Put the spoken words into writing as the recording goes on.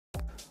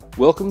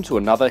Welcome to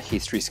another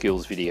History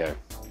Skills video.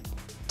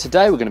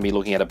 Today we're going to be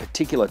looking at a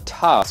particular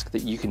task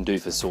that you can do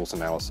for source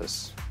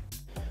analysis.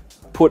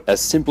 Put as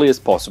simply as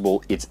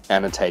possible, it's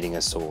annotating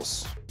a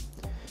source.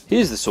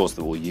 Here's the source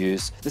that we'll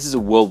use. This is a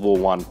World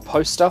War I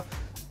poster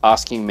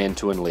asking men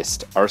to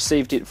enlist. I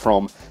received it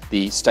from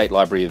the State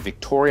Library of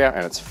Victoria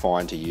and it's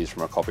fine to use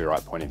from a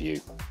copyright point of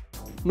view.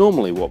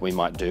 Normally what we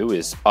might do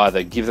is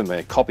either give them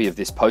a copy of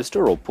this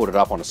poster or put it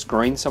up on a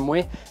screen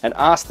somewhere and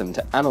ask them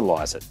to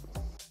analyse it.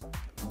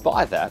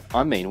 By that,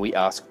 I mean we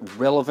ask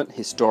relevant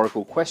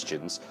historical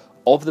questions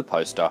of the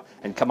poster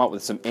and come up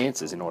with some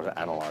answers in order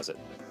to analyse it.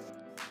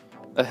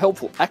 A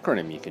helpful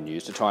acronym you can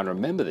use to try and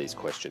remember these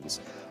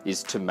questions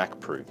is to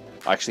MacPro.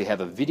 I actually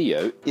have a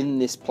video in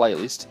this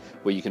playlist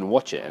where you can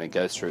watch it and it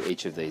goes through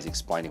each of these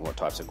explaining what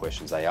types of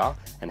questions they are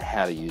and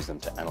how to use them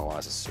to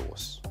analyse a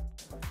source.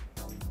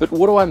 But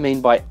what do I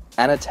mean by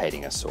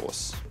annotating a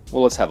source?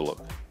 Well, let's have a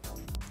look.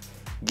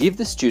 Give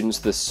the students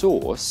the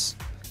source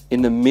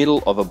in the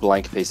middle of a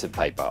blank piece of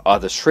paper.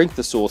 Either shrink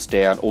the source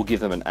down or give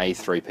them an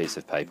A3 piece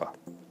of paper.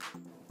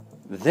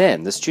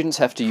 Then the students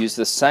have to use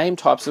the same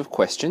types of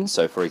questions,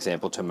 so for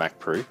example to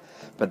MacPro,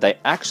 but they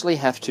actually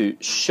have to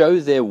show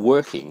their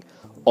working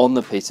on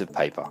the piece of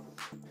paper.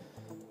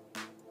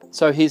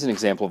 So here's an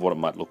example of what it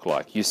might look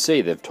like. You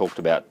see they've talked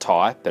about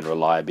type and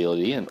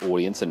reliability and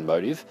audience and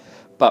motive,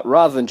 but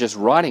rather than just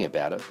writing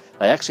about it,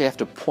 they actually have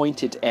to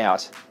point it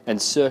out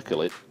and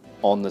circle it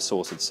on the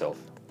source itself.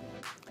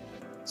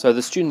 So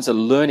the students are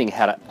learning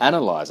how to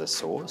analyse a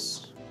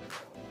source,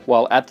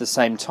 while at the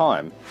same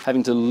time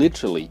having to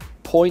literally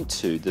point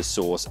to the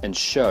source and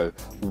show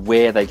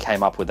where they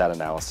came up with that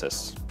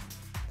analysis.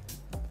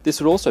 This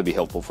would also be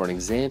helpful for an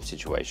exam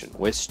situation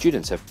where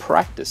students have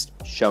practiced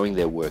showing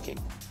their working.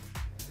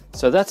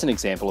 So that's an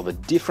example of a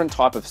different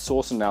type of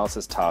source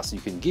analysis task you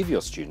can give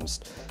your students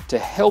to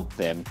help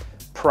them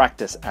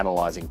practice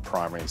analysing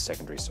primary and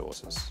secondary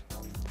sources.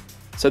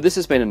 So this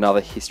has been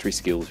another History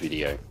Skills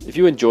video. If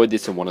you enjoyed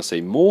this and want to see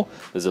more,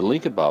 there's a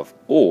link above,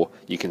 or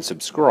you can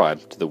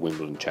subscribe to the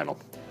Wimble channel.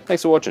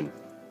 Thanks for watching.